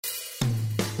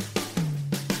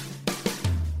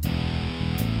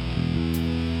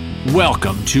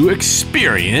Welcome to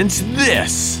Experience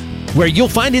This, where you'll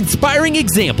find inspiring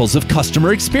examples of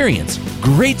customer experience,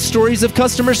 great stories of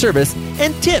customer service,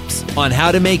 and tips on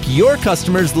how to make your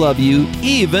customers love you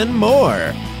even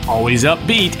more. Always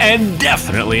upbeat and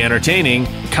definitely entertaining,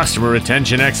 customer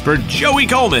retention expert Joey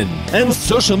Coleman and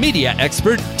social media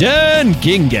expert Dan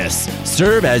Gingiss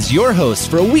serve as your hosts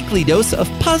for a weekly dose of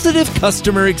positive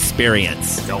customer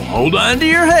experience. So hold on to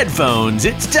your headphones.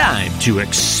 It's time to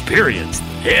experience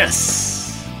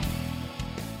this.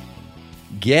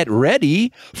 Get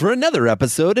ready for another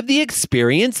episode of the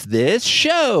Experience This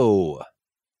show.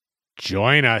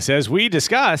 Join us as we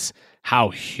discuss how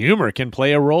humor can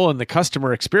play a role in the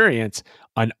customer experience,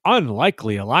 an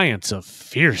unlikely alliance of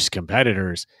fierce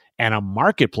competitors, and a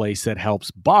marketplace that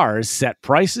helps bars set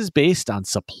prices based on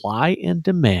supply and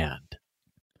demand.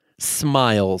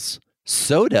 Smiles,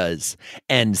 sodas,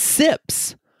 and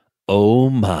sips. Oh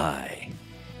my.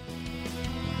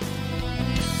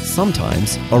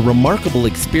 Sometimes a remarkable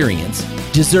experience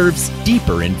deserves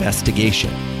deeper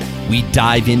investigation. We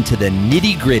dive into the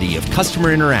nitty-gritty of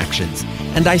customer interactions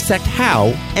and dissect how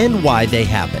and why they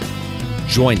happen.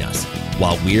 Join us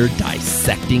while we're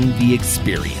dissecting the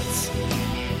experience.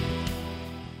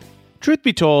 Truth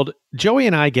be told, Joey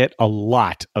and I get a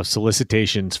lot of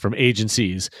solicitations from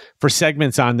agencies for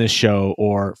segments on this show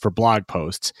or for blog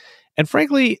posts. And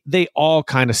frankly, they all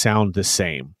kind of sound the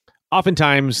same.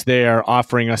 Oftentimes, they're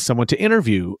offering us someone to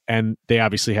interview, and they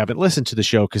obviously haven't listened to the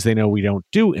show because they know we don't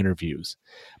do interviews.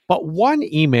 But one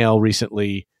email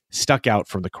recently stuck out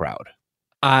from the crowd.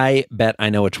 I bet I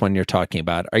know which one you're talking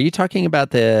about. Are you talking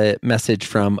about the message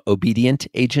from Obedient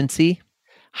Agency?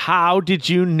 How did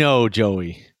you know,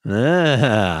 Joey?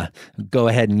 Go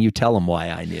ahead and you tell them why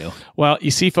I knew. Well, you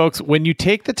see, folks, when you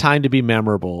take the time to be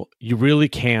memorable, you really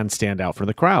can stand out from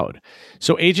the crowd.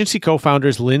 So agency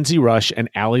co-founders Lindsay Rush and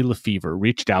Ali Lefevre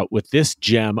reached out with this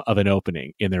gem of an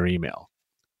opening in their email.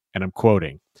 And I'm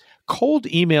quoting, "Cold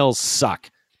emails suck,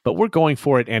 but we're going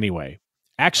for it anyway.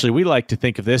 Actually, we like to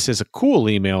think of this as a cool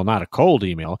email, not a cold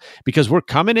email, because we're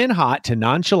coming in hot to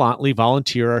nonchalantly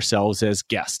volunteer ourselves as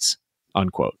guests,"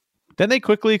 unquote. Then they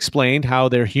quickly explained how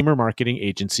their humor marketing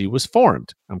agency was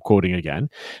formed. I'm quoting again.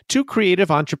 "Two creative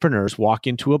entrepreneurs walk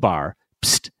into a bar.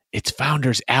 Psst, it's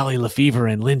founders Ali Lefevre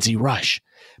and Lindsay Rush.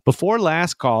 Before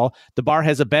last call, the bar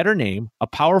has a better name, a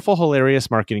powerful,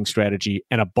 hilarious marketing strategy,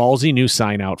 and a ballsy new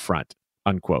sign out front,"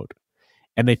 unquote.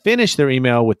 And they finished their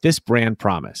email with this brand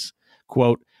promise.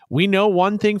 Quote, "We know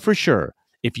one thing for sure.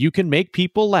 If you can make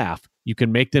people laugh, you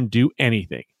can make them do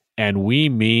anything. And we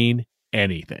mean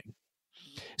anything."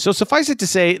 So suffice it to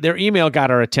say, their email got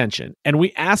our attention, and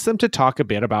we asked them to talk a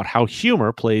bit about how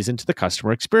humor plays into the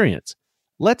customer experience.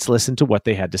 Let's listen to what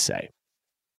they had to say.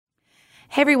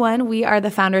 Hey everyone, we are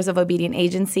the founders of Obedient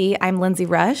Agency. I'm Lindsay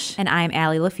Rush. And I'm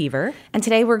Ali Lefevre. And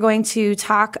today we're going to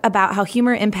talk about how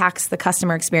humor impacts the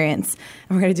customer experience.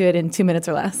 And we're going to do it in 2 minutes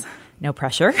or less. No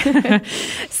pressure.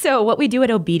 So what we do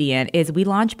at Obedient is we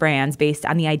launch brands based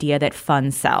on the idea that fun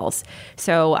sells.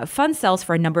 So fun sells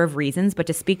for a number of reasons, but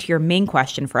to speak to your main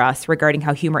question for us regarding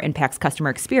how humor impacts customer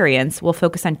experience, we'll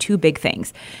focus on two big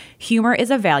things. Humor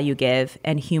is a value give,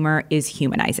 and humor is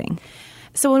humanizing.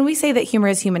 So when we say that humor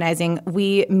is humanizing,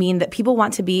 we mean that people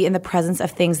want to be in the presence of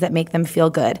things that make them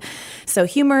feel good. So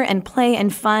humor and play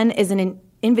and fun is an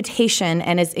invitation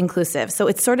and is inclusive. So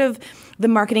it's sort of the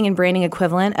marketing and branding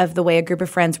equivalent of the way a group of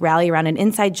friends rally around an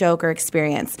inside joke or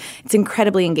experience. It's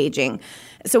incredibly engaging.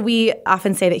 So we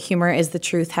often say that humor is the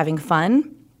truth having fun.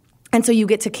 And so you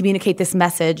get to communicate this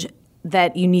message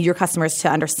that you need your customers to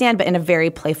understand, but in a very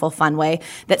playful, fun way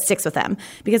that sticks with them.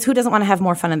 Because who doesn't want to have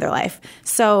more fun in their life?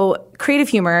 So creative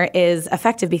humor is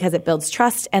effective because it builds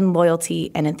trust and loyalty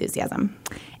and enthusiasm.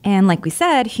 And like we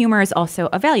said, humor is also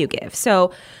a value give.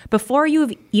 So before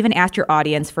you've even asked your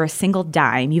audience for a single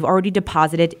dime, you've already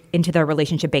deposited into their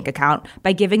relationship bank account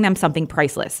by giving them something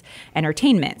priceless.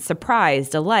 Entertainment, surprise,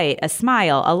 delight, a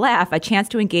smile, a laugh, a chance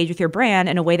to engage with your brand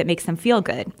in a way that makes them feel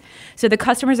good. So the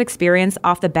customer's experience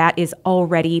off the bat is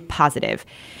already positive.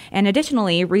 And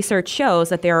additionally, research shows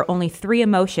that there are only 3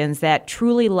 emotions that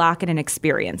truly lock in an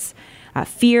experience.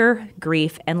 Fear,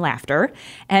 grief, and laughter.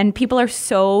 And people are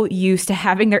so used to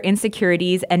having their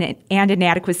insecurities and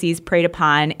inadequacies preyed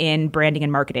upon in branding and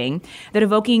marketing that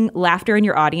evoking laughter in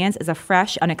your audience is a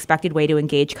fresh, unexpected way to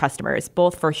engage customers,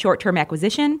 both for short-term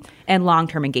acquisition and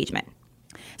long-term engagement.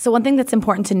 So one thing that's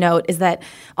important to note is that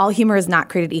all humor is not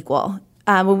created equal.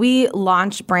 When we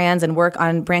launch brands and work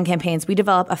on brand campaigns, we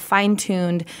develop a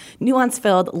fine-tuned,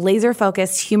 nuance-filled,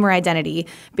 laser-focused humor identity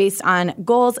based on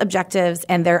goals, objectives,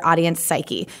 and their audience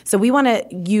psyche. So we want to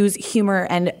use humor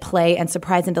and play and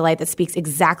surprise and delight that speaks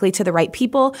exactly to the right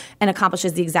people and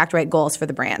accomplishes the exact right goals for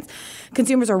the brands.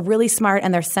 Consumers are really smart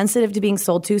and they're sensitive to being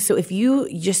sold to. So if you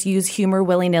just use humor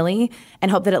willy-nilly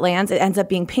and hope that it lands, it ends up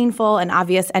being painful and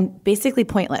obvious and basically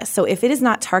pointless. So if it is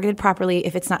not targeted properly,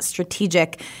 if it's not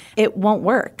strategic, it won't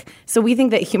work. So we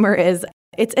think that humor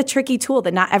it's a tricky tool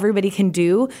that not everybody can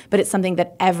do, but it's something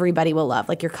that everybody will love.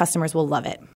 Like your customers will love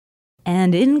it.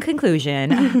 And in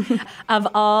conclusion, of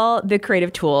all the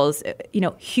creative tools,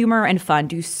 humor and fun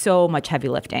do so much heavy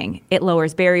lifting. It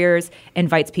lowers barriers,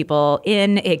 invites people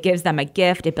in, it gives them a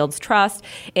gift, it builds trust,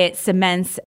 it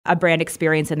cements a brand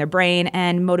experience in their brain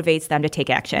and motivates them to take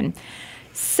action.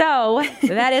 So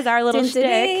that is our little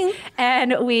shtick.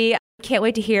 And we can't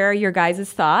wait to hear your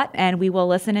guys' thought, and we will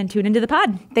listen and tune into the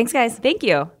pod. Thanks, guys. Thank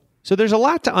you. So there's a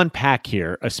lot to unpack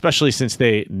here, especially since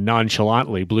they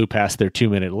nonchalantly blew past their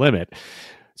 2-minute limit.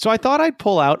 So I thought I'd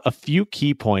pull out a few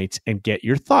key points and get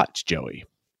your thoughts, Joey.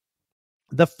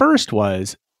 The first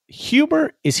was,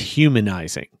 humor is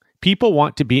humanizing. People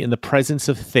want to be in the presence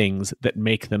of things that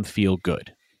make them feel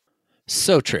good.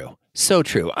 So true. So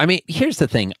true. I mean, here's the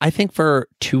thing. I think for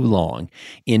too long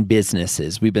in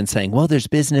businesses, we've been saying, well, there's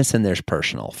business and there's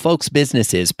personal. Folks,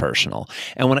 business is personal.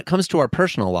 And when it comes to our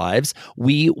personal lives,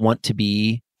 we want to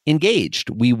be engaged.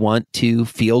 We want to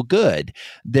feel good.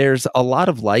 There's a lot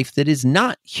of life that is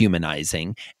not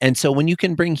humanizing. And so when you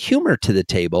can bring humor to the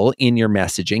table in your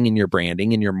messaging, in your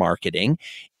branding, in your marketing,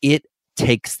 it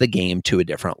takes the game to a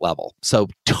different level. So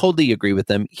totally agree with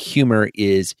them. Humor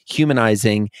is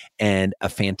humanizing and a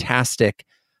fantastic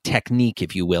technique,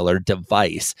 if you will, or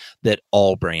device that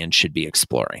all brands should be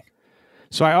exploring.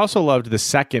 So I also loved the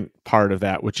second part of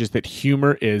that, which is that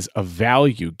humor is a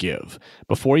value give.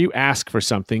 Before you ask for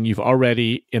something, you've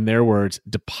already, in their words,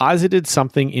 deposited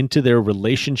something into their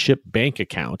relationship bank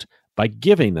account by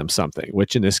giving them something,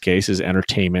 which in this case is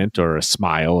entertainment or a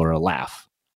smile or a laugh.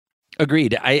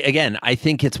 Agreed. I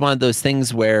think it's one of those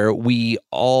things where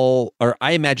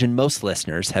I imagine most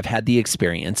listeners have had the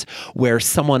experience where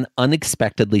someone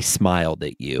unexpectedly smiled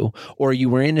at you, or you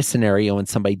were in a scenario and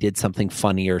somebody did something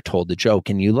funny or told a joke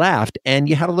and you laughed and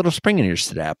you had a little spring in your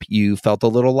step. You felt a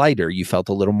little lighter. You felt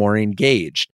a little more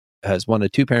engaged. As one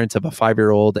of two parents of a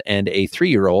 5-year-old and a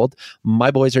 3-year-old,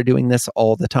 my boys are doing this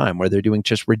all the time, where they're doing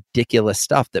just ridiculous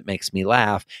stuff that makes me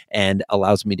laugh and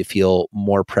allows me to feel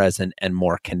more present and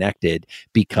more connected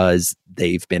because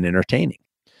they've been entertaining.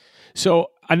 So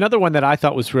another one that I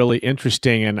thought was really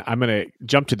interesting, and I'm going to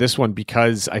jump to this one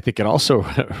because I think it also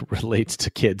relates to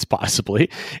kids possibly,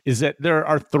 is that there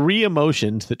are 3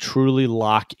 emotions that truly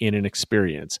lock in an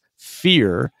experience: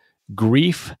 fear,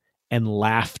 grief, and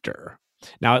laughter.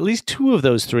 Now, at least 2 of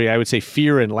those 3, I would say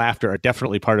fear and laughter, are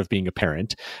definitely part of being a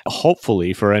parent.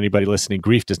 Hopefully, for anybody listening,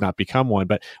 grief does not become one.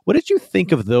 But what did you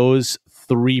think of those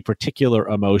 3 particular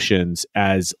emotions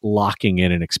as locking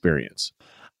in an experience?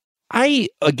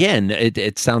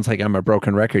 It sounds like I'm a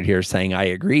broken record here saying I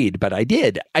agreed, but I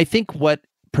did. I think what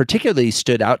particularly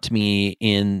stood out to me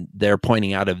in their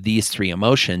pointing out of these 3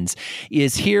 emotions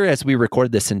is here, as we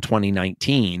record this in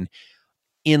 2019,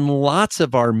 in lots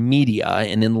of our media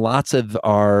and in lots of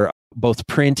our both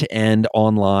print and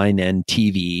online and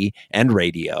TV and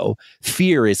radio,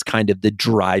 fear is kind of the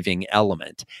driving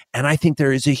element. And I think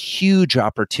there is a huge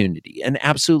opportunity, an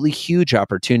absolutely huge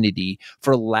opportunity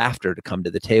for laughter to come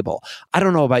to the table. I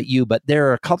don't know about you, but there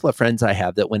are a couple of friends I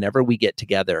have that whenever we get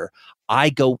together, I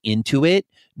go into it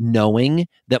knowing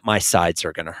that my sides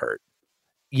are going to hurt.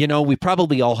 You know, we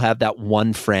probably all have that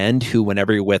one friend who,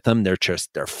 whenever you're with them, they're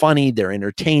funny, they're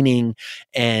entertaining.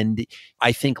 And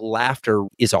I think laughter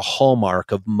is a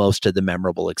hallmark of most of the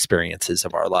memorable experiences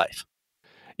of our life.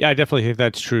 Yeah, I definitely think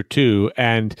that's true too.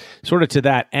 And sort of to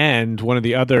that end, one of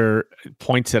the other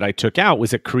points that I took out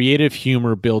was that creative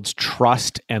humor builds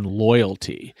trust and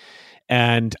loyalty.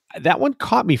 And that one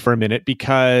caught me for a minute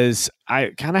because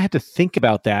I kind of had to think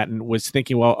about that and was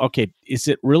thinking, well, okay, is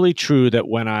it really true that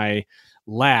when I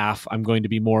laugh, I'm going to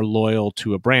be more loyal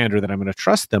to a brand, or that I'm going to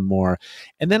trust them more?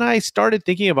 And then I started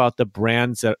thinking about the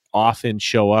brands that often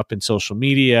show up in social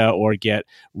media or get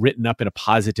written up in a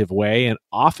positive way. And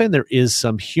often there is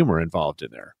some humor involved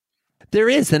in there. There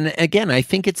is. And again, I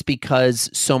think it's because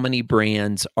so many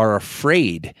brands are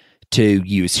afraid to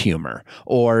use humor,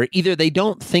 or either they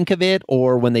don't think of it,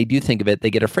 or when they do think of it, they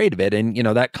get afraid of it. And, you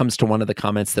know, that comes to one of the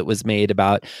comments that was made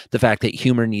about the fact that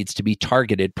humor needs to be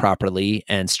targeted properly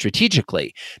and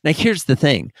strategically. Now, here's the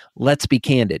thing. Let's be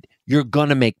candid. You're going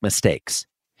to make mistakes.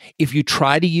 If you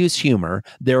try to use humor,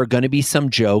 there are going to be some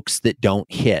jokes that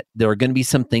don't hit. There are going to be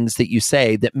some things that you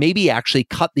say that maybe actually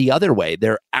cut the other way.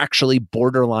 They're actually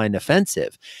borderline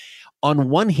offensive.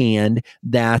 On one hand,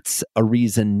 that's a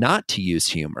reason not to use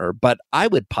humor, but I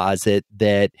would posit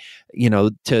that,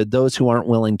 to those who aren't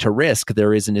willing to risk,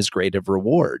 there isn't as great of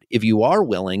reward. If you are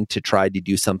willing to try to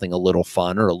do something a little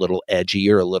fun or a little edgy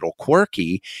or a little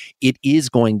quirky, it is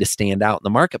going to stand out in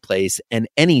the marketplace. And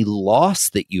any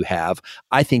loss that you have,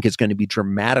 I think, is going to be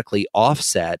dramatically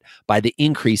offset by the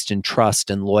increase in trust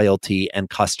and loyalty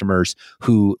and customers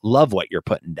who love what you're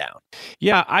putting down.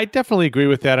 Yeah, I definitely agree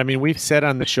with that. I mean, we've said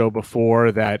on the show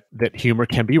before that humor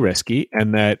can be risky,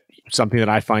 and that something that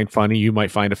I find funny, you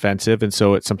might find offensive. And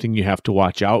so it's something you have to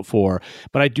watch out for.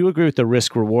 But I do agree with the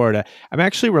risk reward. I'm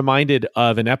actually reminded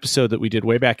of an episode that we did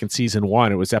way back in season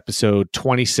 1. It was episode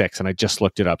 26, and I just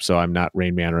looked it up, so I'm not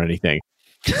Rain Man or anything.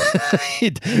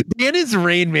 Dan is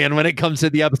Rain Man when it comes to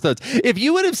the episodes. If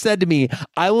you would have said to me,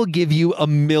 I will give you $1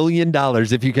 million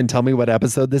if you can tell me what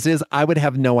episode this is, I would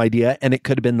have no idea. And it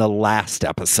could have been the last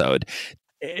episode.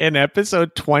 In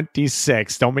episode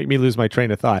 26, don't make me lose my train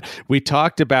of thought, we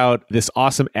talked about this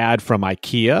awesome ad from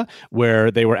IKEA where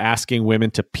they were asking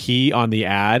women to pee on the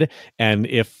ad, and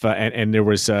if and there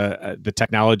was the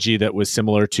technology that was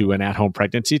similar to an at-home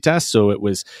pregnancy test. So it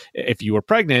was, if you were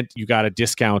pregnant, you got a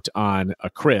discount on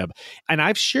a crib. And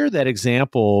I've shared that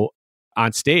example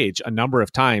on stage a number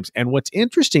of times. And what's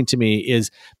interesting to me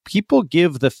is people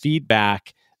give the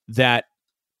feedback that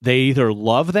they either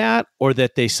love that or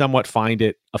that they somewhat find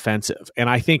it offensive. And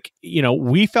I think,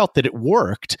 we felt that it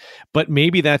worked, but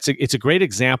maybe it's a great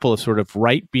example of sort of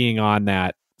being on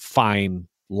that fine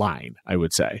line, I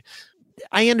would say.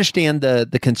 I understand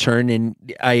the concern, and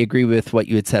I agree with what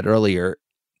you had said earlier.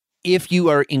 If you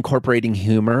are incorporating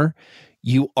humor,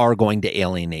 you are going to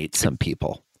alienate some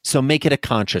people. So make it a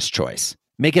conscious choice.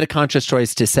 Make it a conscious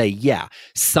choice to say, yeah,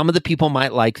 some of the people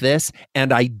might like this,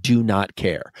 and I do not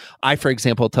care. I, for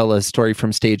example, tell a story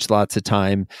from stage lots of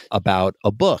time about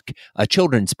a book, a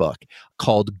children's book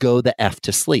called Go the F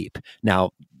to Sleep.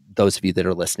 Now, those of you that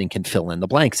are listening can fill in the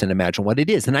blanks and imagine what it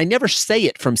is. And I never say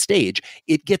it from stage.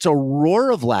 It gets a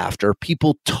roar of laughter.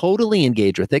 People totally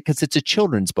engage with it because it's a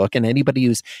children's book, and anybody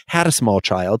who's had a small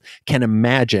child can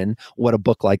imagine what a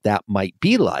book like that might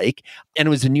be like. And it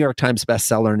was a New York Times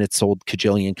bestseller, and it sold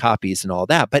cajillion copies and all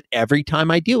that. But every time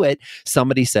I do it,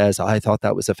 somebody says, I thought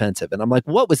that was offensive. And I'm like,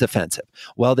 what was offensive?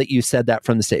 Well, that you said that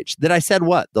from the stage. That I said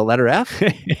what? The letter F?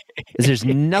 There's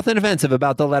nothing offensive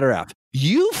about the letter F.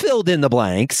 You filled in the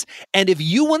blanks. And if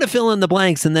you want to fill in the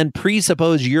blanks and then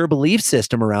presuppose your belief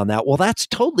system around that, well, that's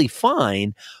totally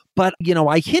fine. But,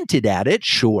 I hinted at it,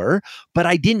 sure, but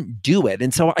I didn't do it.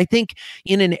 And so I think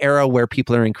in an era where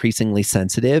people are increasingly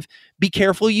sensitive, be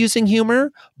careful using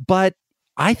humor, but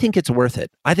I think it's worth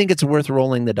it. I think it's worth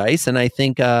rolling the dice. And I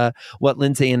think what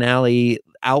Lindsay and Allie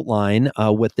outline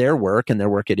with their work and their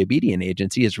work at Obedient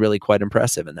Agency is really quite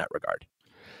impressive in that regard.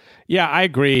 Yeah, I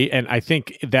agree. And I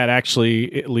think that actually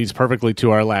it leads perfectly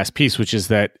to our last piece, which is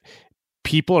that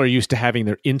people are used to having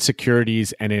their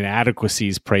insecurities and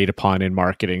inadequacies preyed upon in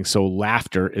marketing. So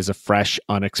laughter is a fresh,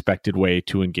 unexpected way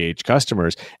to engage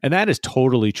customers. And that is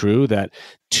totally true, that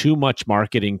too much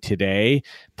marketing today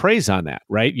preys on that,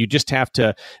 right? You just have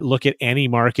to look at any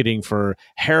marketing for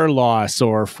hair loss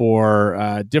or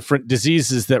for different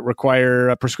diseases that require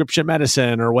a prescription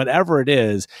medicine or whatever it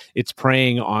is. It's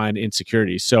preying on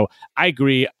insecurities. So I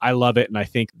agree. I love it. And I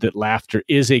think that laughter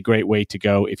is a great way to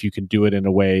go if you can do it in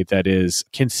a way that is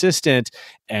consistent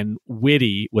and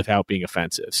witty without being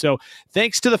offensive. So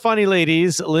thanks to the funny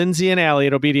ladies, Lindsay and Allie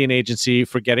at Obedient Agency,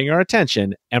 for getting our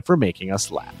attention and for making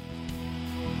us laugh.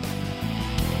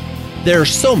 There are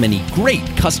so many great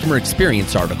customer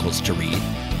experience articles to read,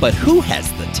 but who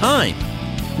has the time?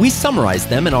 We summarize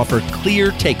them and offer clear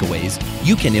takeaways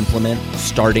you can implement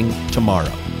starting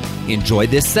tomorrow. Enjoy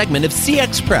this segment of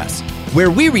CX Press, where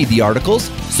we read the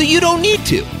articles so you don't need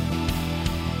to.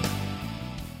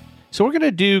 So we're going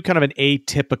to do kind of an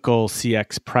atypical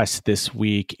CX Press this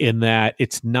week in that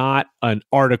it's not an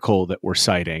article that we're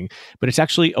citing, but it's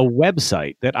actually a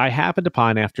website that I happened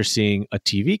upon after seeing a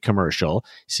TV commercial.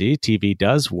 See, TV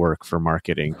does work for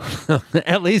marketing.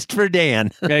 At least for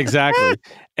Dan. Exactly.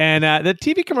 And the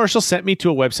TV commercial sent me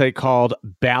to a website called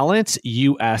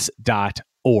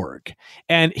balanceus.org.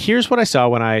 And here's what I saw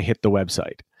when I hit the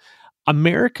website.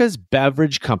 America's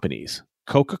beverage companies,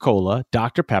 Coca-Cola,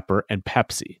 Dr. Pepper, and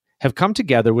Pepsi, have come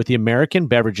together with the American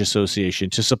Beverage Association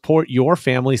to support your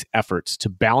family's efforts to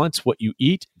balance what you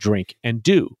eat, drink, and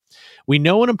do. We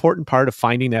know an important part of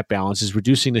finding that balance is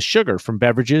reducing the sugar from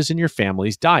beverages in your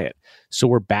family's diet, so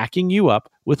we're backing you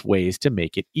up with ways to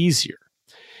make it easier.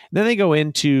 Then they go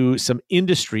into some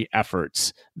industry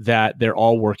efforts that they're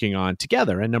all working on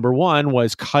together. And number one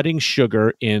was cutting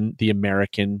sugar in the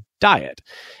American diet.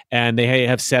 And they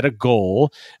have set a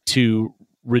goal to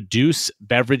reduce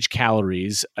beverage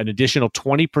calories an additional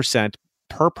 20%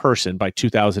 per person by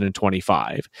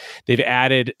 2025. They've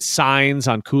added signs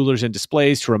on coolers and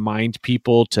displays to remind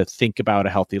people to think about a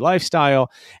healthy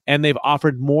lifestyle. And they've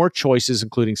offered more choices,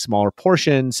 including smaller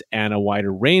portions and a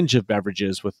wider range of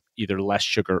beverages with either less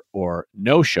sugar or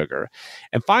no sugar.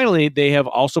 And finally, they have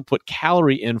also put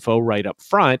calorie info right up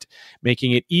front,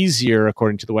 making it easier,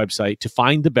 according to the website, to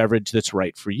find the beverage that's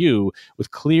right for you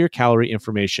with clear calorie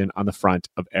information on the front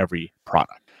of every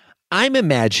product. I'm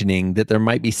imagining that there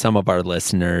might be some of our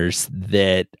listeners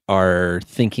that are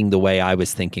thinking the way I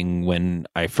was thinking when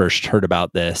I first heard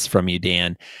about this from you,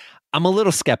 Dan. I'm a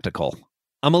little skeptical,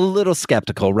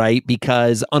 right?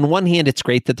 Because on one hand, it's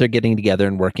great that they're getting together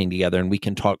and working together, and we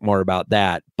can talk more about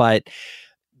that. But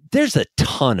there's a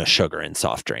ton of sugar in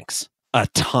soft drinks, a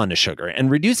ton of sugar. And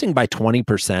reducing by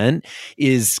 20%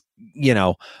 is,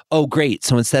 oh, great.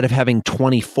 So instead of having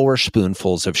 24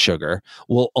 spoonfuls of sugar,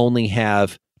 we'll only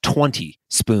have 20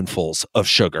 spoonfuls of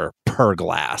sugar per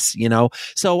glass,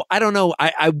 So I don't know.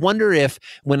 I wonder if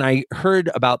when I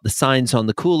heard about the signs on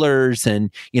the coolers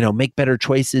and, make better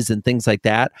choices and things like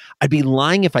that, I'd be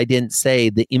lying if I didn't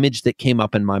say the image that came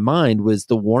up in my mind was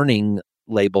the warning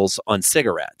labels on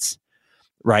cigarettes,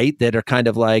 right? That are kind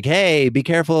of like, hey, be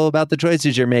careful about the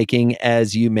choices you're making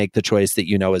as you make the choice that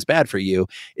is bad for you.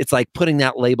 It's like putting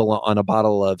that label on a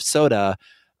bottle of soda.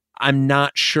 I'm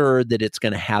not sure that it's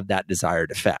going to have that desired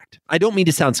effect. I don't mean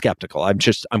to sound skeptical.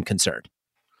 I'm concerned.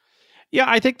 Yeah,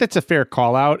 I think that's a fair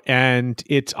call out, and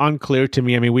it's unclear to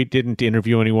me. I mean, we didn't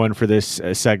interview anyone for this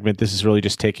segment. This is really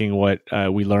just taking what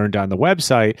we learned on the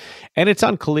website, and it's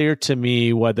unclear to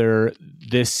me whether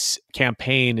this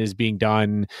campaign is being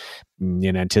done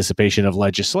in anticipation of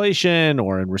legislation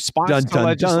or in response to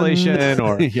legislation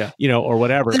or, or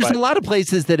whatever. There's a lot of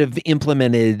places that have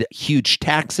implemented huge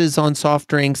taxes on soft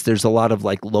drinks. There's a lot of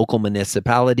local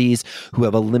municipalities who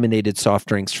have eliminated soft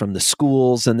drinks from the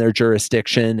schools in their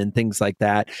jurisdiction and things like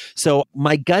that. So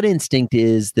my gut instinct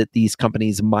is that these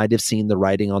companies might have seen the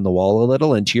writing on the wall a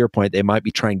little. And to your point, they might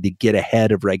be trying to get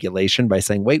ahead of regulation by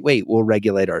saying, wait, we'll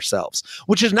regulate ourselves,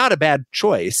 which is not a bad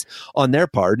choice on their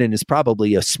part and is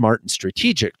probably a smart and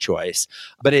strategic choice.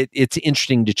 But it's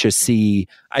interesting to just see.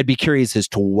 I'd be curious as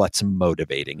to what's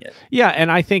motivating it. Yeah.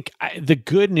 And I think the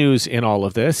good news in all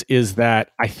of this is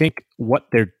that I think what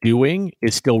they're doing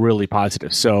is still really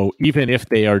positive. So even if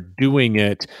they are doing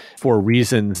it for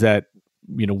reasons that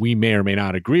we may or may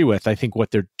not agree with, I think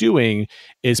what they're doing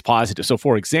is positive. So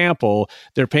for example,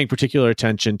 they're paying particular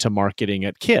attention to marketing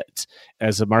at kids.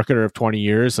 As a marketer of 20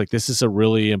 years, this is a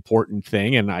really important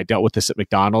thing. And I dealt with this at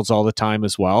McDonald's all the time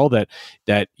as well, that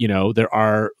there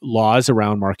are laws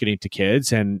around marketing to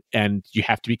kids and you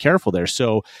have to be careful there.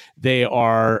 So they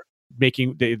are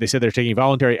they said they're taking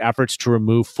voluntary efforts to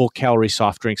remove full calorie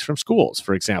soft drinks from schools,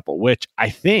 for example, which I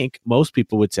think most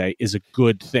people would say is a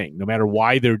good thing. No matter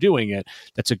why they're doing it,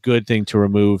 that's a good thing to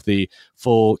remove the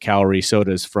full calorie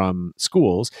sodas from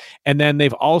schools. And then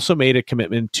they've also made a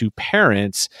commitment to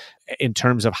parents in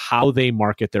terms of how they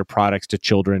market their products to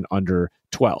children under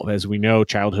 12. As we know,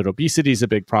 childhood obesity is a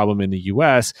big problem in the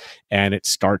US, and it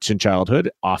starts in childhood,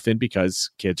 often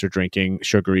because kids are drinking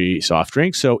sugary soft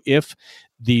drinks. So if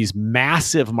these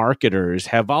massive marketers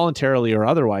have voluntarily or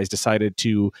otherwise decided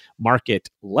to market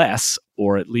less,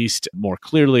 or at least more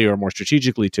clearly or more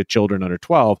strategically to children under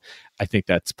 12, I think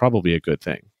that's probably a good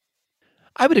thing.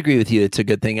 I would agree with you. It's a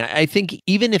good thing. I think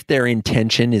even if their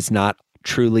intention is not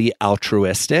truly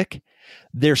altruistic,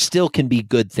 there still can be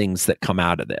good things that come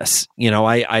out of this.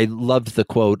 I loved the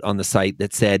quote on the site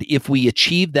that said, if we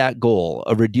achieve that goal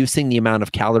of reducing the amount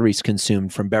of calories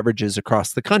consumed from beverages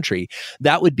across the country,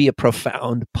 that would be a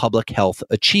profound public health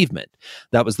achievement.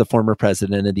 That was the former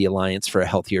president of the Alliance for a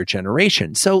Healthier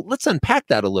Generation. So let's unpack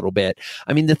that a little bit.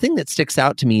 I mean, the thing that sticks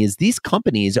out to me is these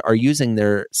companies are using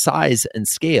their size and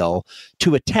scale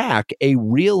to attack a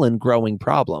real and growing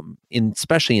problem,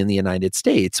 especially in the United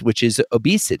States, which is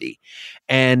obesity.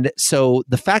 And so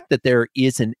the fact that there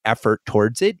is an effort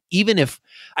towards it, even if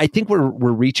I think we're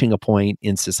reaching a point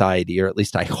in society, or at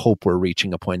least I hope we're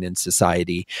reaching a point in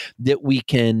society, that we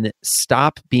can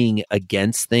stop being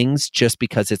against things just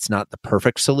because it's not the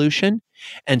perfect solution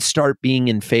and start being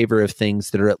in favor of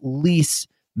things that are at least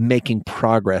making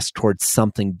progress towards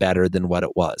something better than what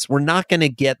it was. We're not going to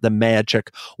get the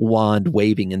magic wand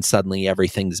waving and suddenly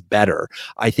everything's better.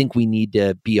 I think we need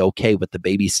to be okay with the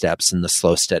baby steps and the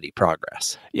slow, steady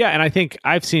progress. Yeah, and I think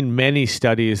I've seen many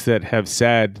studies that have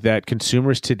said that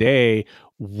consumers today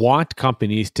want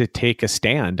companies to take a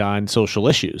stand on social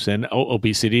issues. And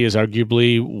obesity is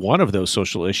arguably one of those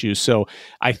social issues. So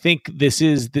I think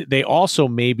they also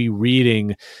may be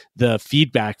reading the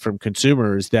feedback from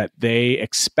consumers that they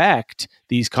expect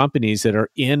these companies that are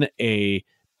in a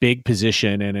big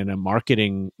position and in a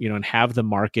marketing, and have the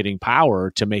marketing power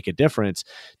to make a difference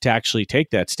to actually take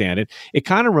that stand. It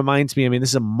kind of reminds me, this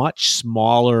is a much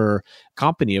smaller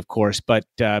company, of course, but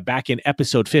back in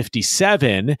episode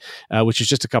 57, which was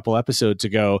just a couple episodes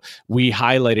ago, we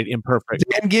highlighted Imperfect.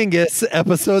 Dan Gingiss,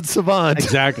 episode savant.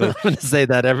 Exactly. I'm going to say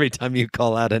that every time you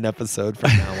call out an episode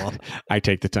from now on. I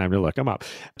take the time to look them up.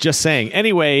 Just saying.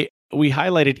 Anyway, we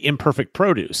highlighted Imperfect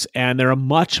Produce, and they're a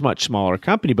much, much smaller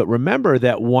company. But remember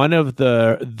that one of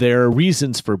their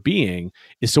reasons for being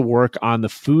is to work on the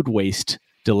food waste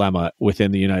dilemma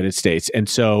within the United States. And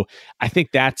so I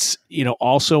think that's,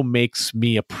 also makes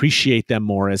me appreciate them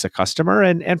more as a customer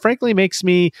and frankly makes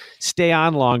me stay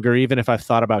on longer, even if I've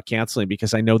thought about canceling,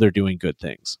 because I know they're doing good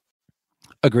things.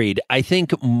 Agreed. I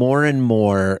think more and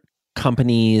more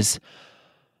companies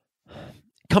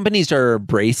are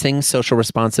embracing social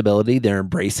responsibility. They're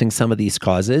embracing some of these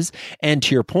causes. And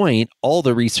to your point, all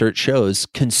the research shows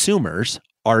consumers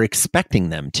are expecting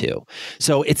them to.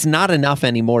 So it's not enough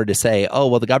anymore to say, oh,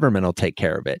 well, the government will take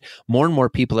care of it. More and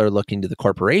more people are looking to the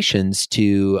corporations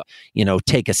to,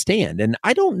 take a stand. And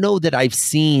I don't know that I've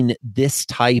seen this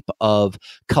type of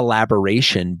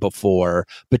collaboration before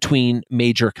between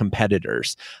major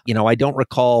competitors. I don't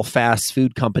recall fast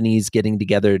food companies getting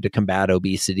together to combat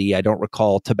obesity. I don't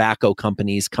recall tobacco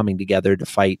companies coming together to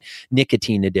fight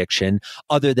nicotine addiction,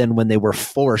 other than when they were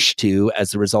forced to,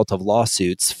 as a result of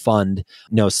lawsuits, fund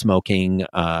no smoking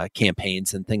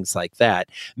campaigns and things like that.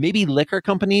 Maybe liquor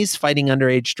companies fighting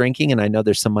underage drinking, and I know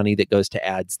there's some money that goes to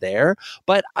ads there.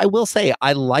 But I will say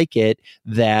I like it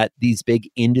that these big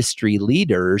industry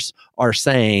leaders are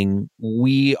saying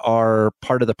we are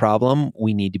part of the problem.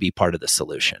 We need to be part of the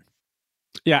solution.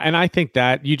 Yeah, and I think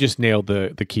that you just nailed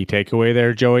the key takeaway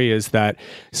there, Joey, is that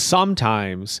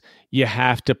sometimes you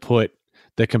have to put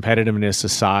the competitiveness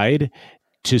aside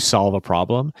to solve a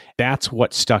problem. That's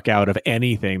what stuck out of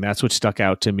anything. That's what stuck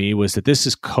out to me, was that this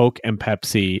is Coke and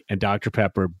Pepsi and Dr.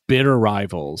 Pepper, bitter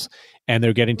rivals, and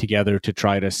they're getting together to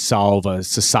try to solve a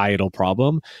societal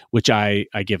problem, which I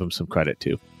give them some credit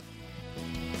to.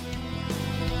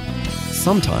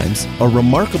 Sometimes a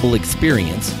remarkable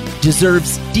experience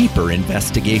deserves deeper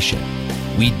investigation.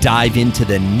 We dive into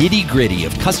the nitty-gritty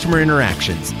of customer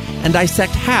interactions and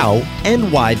dissect how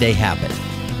and why they happen.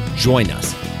 Join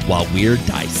us while we're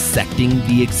dissecting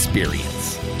the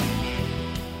experience.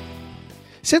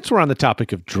 Since we're on the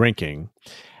topic of drinking,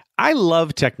 I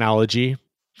love technology,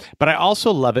 but I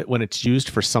also love it when it's used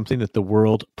for something that the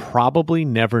world probably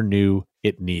never knew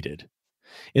it needed.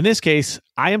 In this case,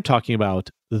 I am talking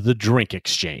about the drink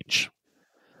exchange.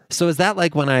 So is that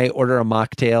like when I order a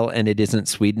mocktail and it isn't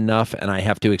sweet enough and I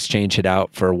have to exchange it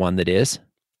out for one that is?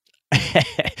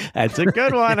 That's a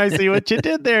good one. I see what you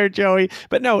did there, Joey.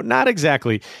 But no, not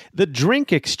exactly. The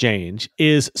drink exchange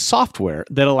is software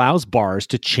that allows bars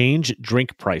to change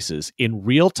drink prices in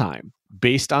real time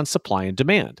based on supply and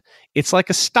demand. It's like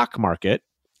a stock market,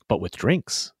 but with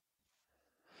drinks.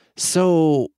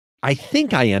 So I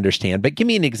think I understand, but give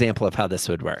me an example of how this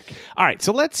would work. All right.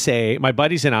 So let's say my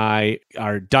buddies and I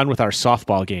are done with our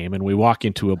softball game and we walk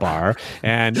into a bar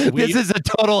and this is a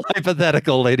total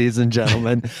hypothetical, ladies and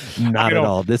gentlemen. Not at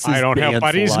all. This is I don't have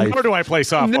buddies, life. Nor do I play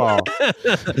softball.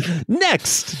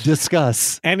 Next,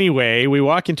 discuss. Anyway, we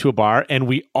walk into a bar and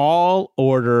we all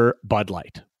order Bud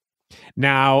Light.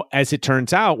 Now, as it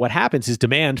turns out, what happens is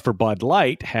demand for Bud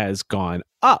Light has gone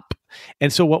up.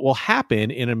 And so what will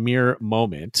happen in a mere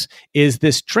moment is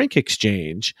this drink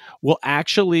exchange will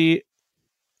actually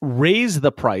raise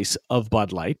the price of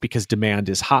Bud Light because demand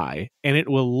is high, and it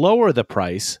will lower the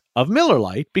price of Miller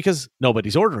Lite because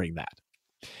nobody's ordering that.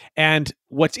 And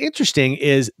what's interesting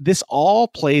is this all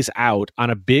plays out on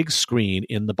a big screen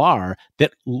in the bar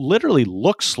that literally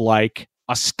looks like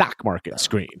a stock market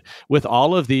screen with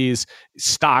all of these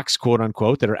stocks, quote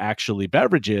unquote, that are actually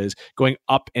beverages going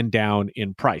up and down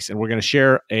in price. And we're going to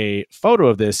share a photo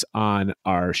of this on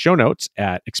our show notes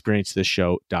at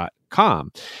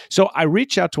experiencethisshow.com. So I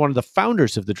reached out to one of the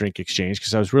founders of the Drink Exchange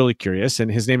because I was really curious, and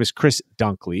his name is Chris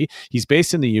Dunkley. He's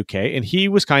based in the UK, and he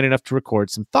was kind enough to record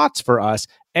some thoughts for us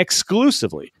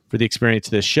exclusively for the Experience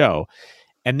This Show.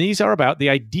 And these are about the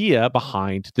idea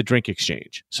behind the Drink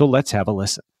Exchange. So let's have a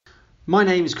listen. My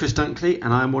name is Chris Dunkley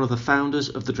and I'm one of the founders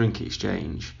of the Drink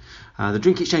Exchange. The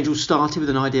Drink Exchange all started with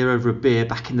an idea over a beer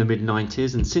back in the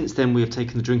mid-90s, and since then we have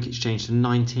taken the Drink Exchange to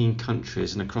 19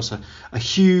 countries and across a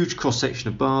huge cross-section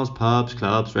of bars, pubs,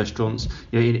 clubs, restaurants,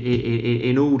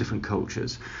 in all different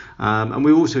cultures. And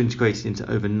we're also integrated into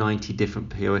over 90 different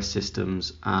POS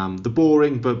systems. The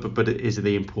boring, but it is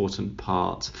the important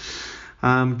part.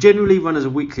 Generally run as a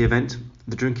weekly event,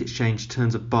 the Drink Exchange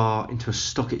turns a bar into a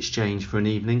stock exchange for an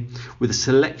evening, with a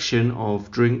selection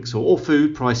of drinks or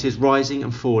food prices rising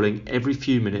and falling every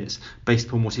few minutes based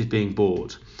upon what is being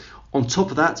bought. On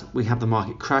top of that, we have the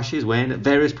market crashes when, at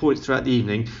various points throughout the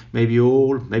evening, maybe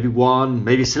one,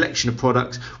 maybe a selection of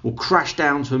products will crash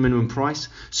down to a minimum price,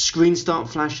 screens start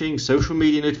flashing, social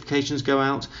media notifications go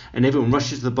out, and everyone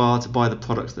rushes to the bar to buy the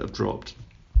products that have dropped.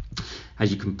 As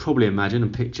you can probably imagine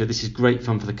and picture, this is great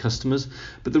fun for the customers,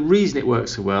 but the reason it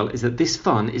works so well is that this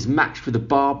fun is matched with the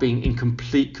bar being in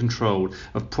complete control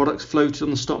of products floated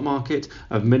on the stock market,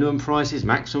 of minimum prices,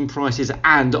 maximum prices,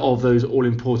 and of those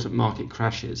all-important market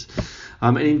crashes.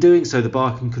 And in doing so, the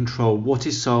bar can control what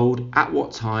is sold, at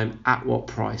what time, at what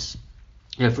price.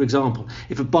 For example,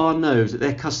 if a bar knows that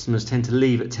their customers tend to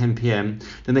leave at 10 p.m,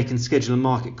 then they can schedule a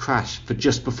market crash for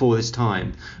just before this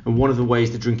time, and one of the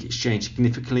ways the Drink Exchange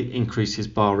significantly increases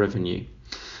bar revenue.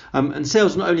 And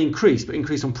sales not only increase, but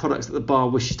increase on products that the bar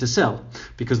wishes to sell,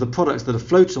 because the products that are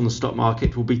floated on the stock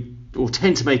market will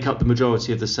tend to make up the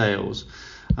majority of the sales.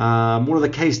 One of the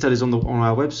case studies on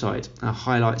our website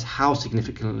highlights how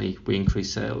significantly we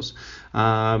increase sales,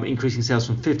 increasing sales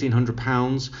from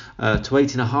 £1,500 to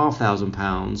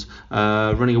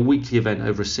 £8,500, running a weekly event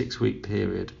over a 6-week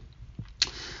period.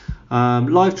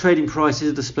 Live trading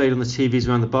prices are displayed on the TVs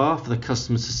around the bar for the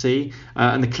customers to see,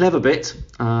 and the clever bit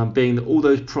being that all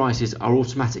those prices are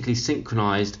automatically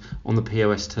synchronized on the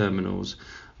POS terminals,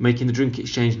 making the Drink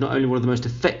Exchange not only one of the most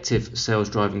effective sales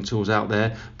driving tools out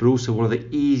there, but also one of the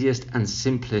easiest and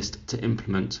simplest to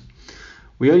implement.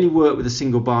 We only work with a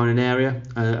single bar in an area,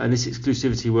 and this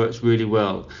exclusivity works really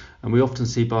well, and we often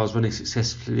see bars running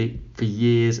successfully for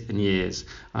years and years.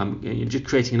 You're just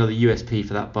creating another USP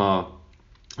for that bar.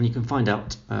 And you can find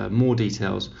out more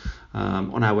details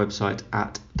on our website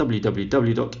at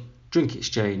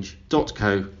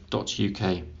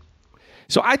www.drinkexchange.co.uk.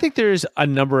 So I think there's a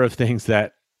number of things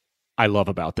that I love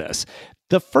about this.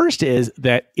 The first is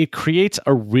that it creates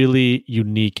a really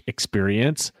unique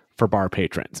experience for bar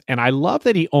patrons. And I love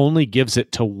that he only gives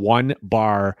it to one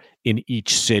bar in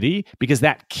each city, because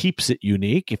that keeps it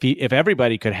unique. If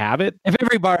everybody could have it. If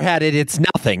every bar had it, it's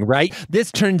nothing, right?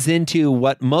 This turns into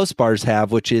what most bars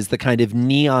have, which is the kind of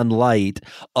neon light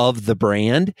of the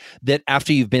brand that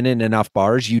after you've been in enough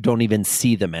bars, you don't even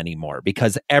see them anymore,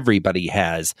 because everybody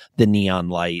has the neon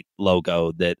light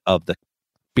logo of the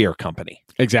beer company.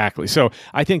 Exactly. So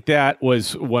I think that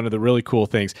was one of the really cool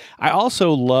things. I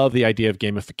also love the idea of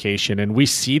gamification, and we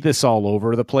see this all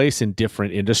over the place in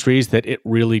different industries, that it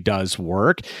really does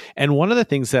work. And one of the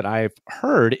things that I've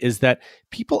heard is that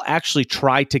people actually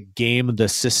try to game the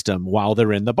system while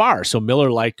they're in the bar. So Miller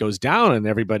Lite goes down and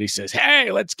everybody says,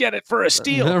 hey, let's get it for a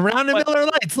steal. A round of Miller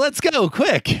Lights. Let's go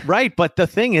quick. Right. But the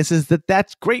thing is that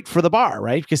that's great for the bar,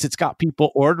 right? Because it's got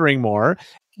people ordering more.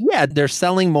 Yeah, they're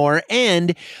selling more.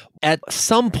 And at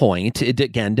some point,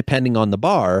 again, depending on the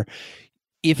bar,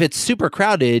 if it's super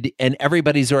crowded and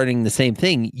everybody's ordering the same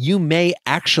thing, you may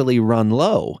actually run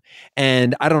low.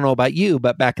 And I don't know about you,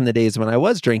 but back in the days when I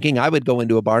was drinking, I would go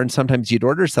into a bar and sometimes you'd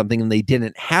order something and they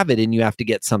didn't have it and you have to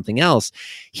get something else.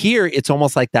 Here, it's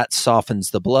almost like that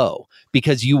softens the blow,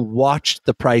 because you watched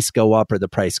the price go up or the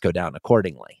price go down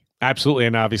accordingly. Absolutely.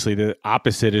 And obviously the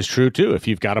opposite is true too. If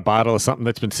you've got a bottle of something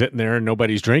that's been sitting there and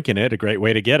nobody's drinking it, a great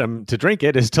way to get them to drink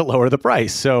it is to lower the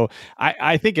price. So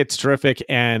I think it's terrific.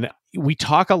 And we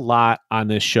talk a lot on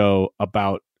this show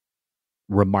about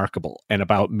remarkable and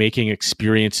about making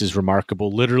experiences remarkable,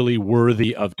 literally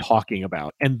worthy of talking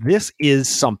about. And this is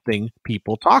something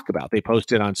people talk about. They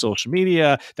post it on social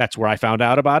media. That's where I found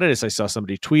out about it, as I saw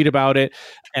somebody tweet about it.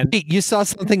 And you saw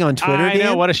something on Twitter, I know,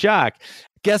 Dan? what a shock.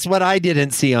 Guess what I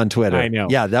didn't see on Twitter? I know.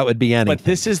 Yeah, that would be anything. But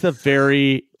this is the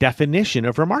very definition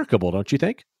of remarkable, don't you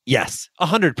think? Yes,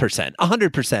 100%.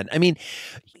 100%. I mean,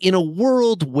 in a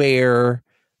world where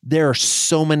there are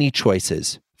so many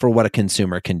choices for what a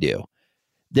consumer can do,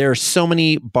 there are so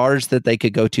many bars that they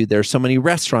could go to. There are so many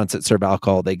restaurants that serve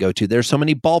alcohol they go to. There's so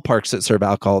many ballparks that serve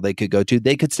alcohol they could go to.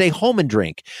 They could stay home and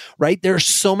drink, right? There are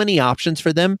so many options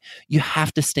for them. You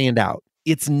have to stand out.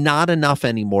 It's not enough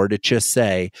anymore to just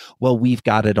say, well, we've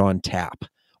got it on tap,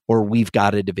 or we've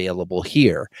got it available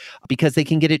here, because they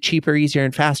can get it cheaper, easier,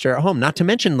 and faster at home, not to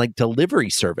mention like delivery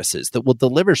services that will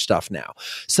deliver stuff now.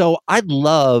 So I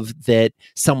love that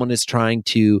someone is trying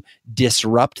to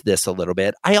disrupt this a little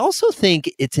bit. I also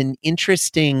think it's an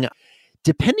interesting,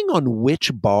 depending on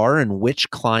which bar and which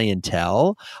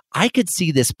clientele, I could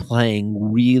see this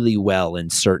playing really well in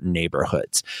certain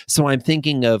neighborhoods. So I'm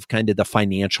thinking of kind of the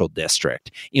financial district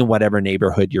in whatever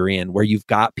neighborhood you're in, where you've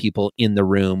got people in the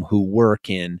room who work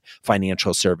in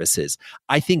financial services.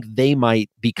 I think they might,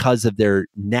 because of their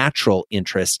natural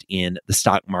interest in the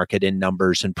stock market and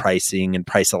numbers and pricing and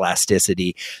price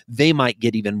elasticity, they might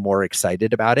get even more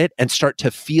excited about it and start to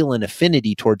feel an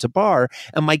affinity towards a bar.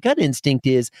 And my gut instinct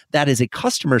is that is a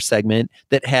customer segment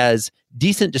that has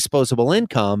decent disposable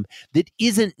income that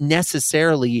isn't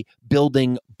necessarily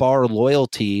building bar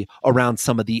loyalty around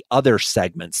some of the other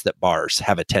segments that bars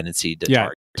have a tendency to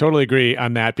target. Totally agree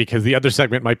on that, because the other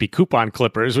segment might be coupon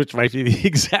clippers, which might be the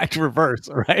exact reverse,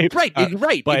 right?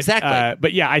 Right, exactly.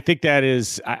 But yeah, I think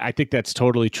that's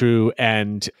totally true.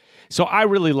 And so I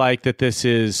really like that this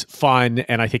is fun,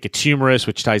 and I think it's humorous,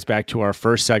 which ties back to our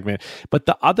first segment. But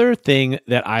the other thing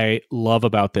that I love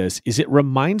about this is it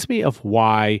reminds me of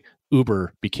why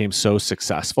Uber became so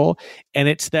successful. And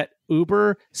it's that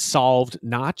Uber solved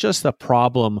not just the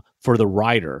problem for the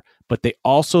rider, but they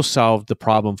also solved the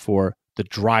problem for the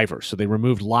driver. So they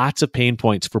removed lots of pain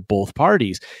points for both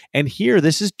parties. And here,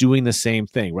 this is doing the same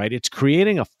thing, right? It's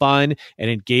creating a fun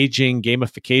and engaging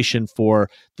gamification for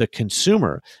the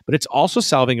consumer, but it's also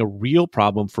solving a real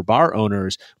problem for bar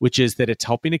owners, which is that it's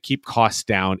helping to keep costs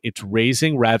down. It's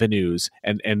raising revenues,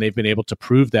 and they've been able to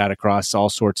prove that across all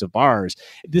sorts of bars.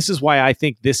 This is why I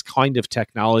think this kind of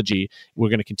technology, we're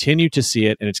going to continue to see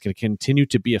it, and it's going to continue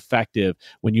to be effective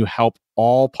when you help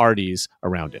all parties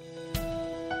around it.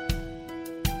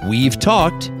 We've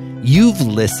talked, you've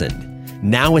listened.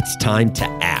 Now it's time to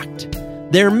act.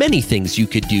 There are many things you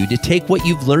could do to take what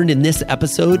you've learned in this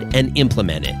episode and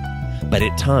implement it. But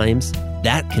at times,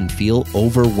 that can feel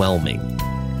overwhelming.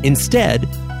 Instead,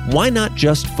 why not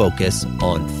just focus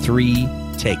on 3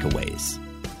 takeaways?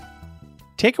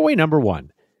 Takeaway number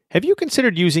 1. Have you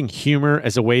considered using humor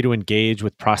as a way to engage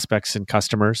with prospects and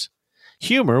customers?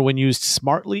 Humor, when used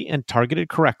smartly and targeted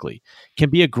correctly,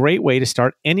 can be a great way to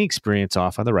start any experience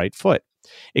off on the right foot.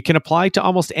 It can apply to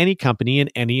almost any company in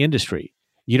any industry.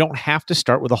 You don't have to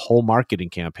start with a whole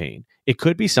marketing campaign. It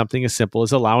could be something as simple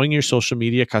as allowing your social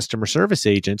media customer service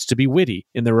agents to be witty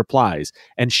in their replies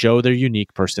and show their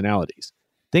unique personalities.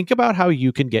 Think about how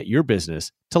you can get your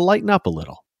business to lighten up a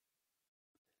little.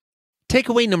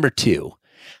 Takeaway number 2.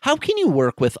 How can you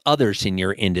work with others in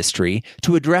your industry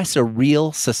to address a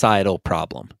real societal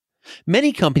problem?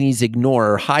 Many companies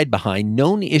ignore or hide behind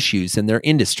known issues in their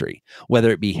industry,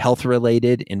 whether it be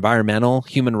health-related, environmental,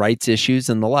 human rights issues,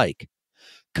 and the like.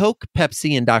 Coke,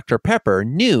 Pepsi, and Dr. Pepper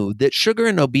knew that sugar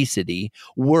and obesity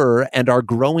were and are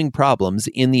growing problems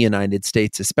in the United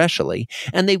States especially,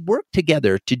 and they worked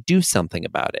together to do something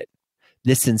about it.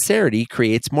 This sincerity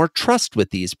creates more trust with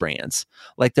these brands,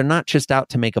 like they're not just out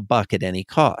to make a buck at any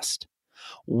cost.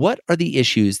 What are the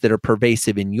issues that are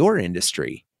pervasive in your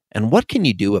industry, and what can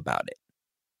you do about it?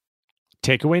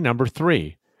 Takeaway number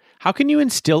 3. How can you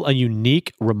instill a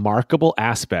unique, remarkable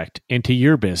aspect into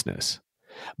your business?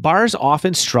 Bars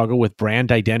often struggle with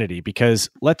brand identity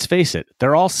because, let's face it,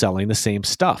 they're all selling the same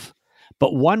stuff.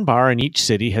 But one bar in each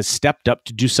city has stepped up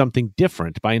to do something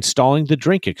different by installing the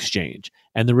drink exchange,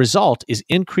 and the result is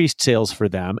increased sales for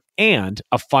them and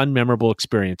a fun, memorable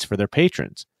experience for their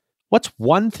patrons. What's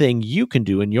one thing you can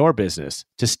do in your business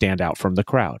to stand out from the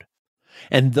crowd?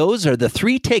 And those are the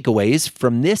 3 takeaways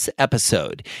from this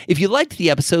episode. If you liked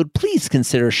the episode, please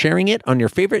consider sharing it on your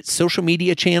favorite social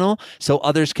media channel so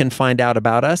others can find out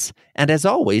about us. And as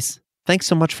always, thanks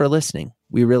so much for listening.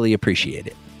 We really appreciate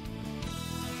it.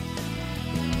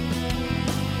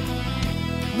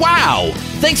 Wow!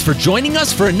 Thanks for joining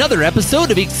us for another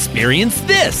episode of Experience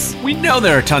This. We know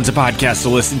there are tons of podcasts to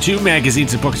listen to,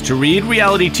 magazines and books to read,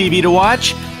 reality TV to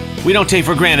watch. We don't take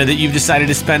for granted that you've decided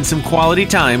to spend some quality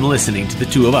time listening to the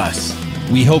two of us.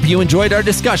 We hope you enjoyed our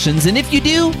discussions, and if you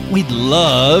do, we'd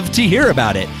love to hear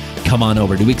about it. Come on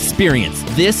over to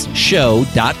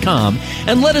experiencethisshow.com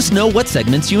and let us know what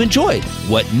segments you enjoyed,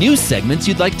 what new segments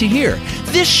you'd like to hear.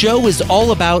 This show is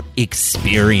all about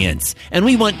experience, and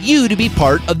we want you to be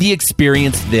part of the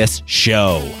Experience This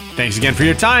show. Thanks again for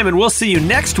your time, and we'll see you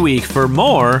next week for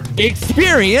more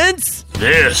Experience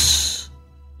This.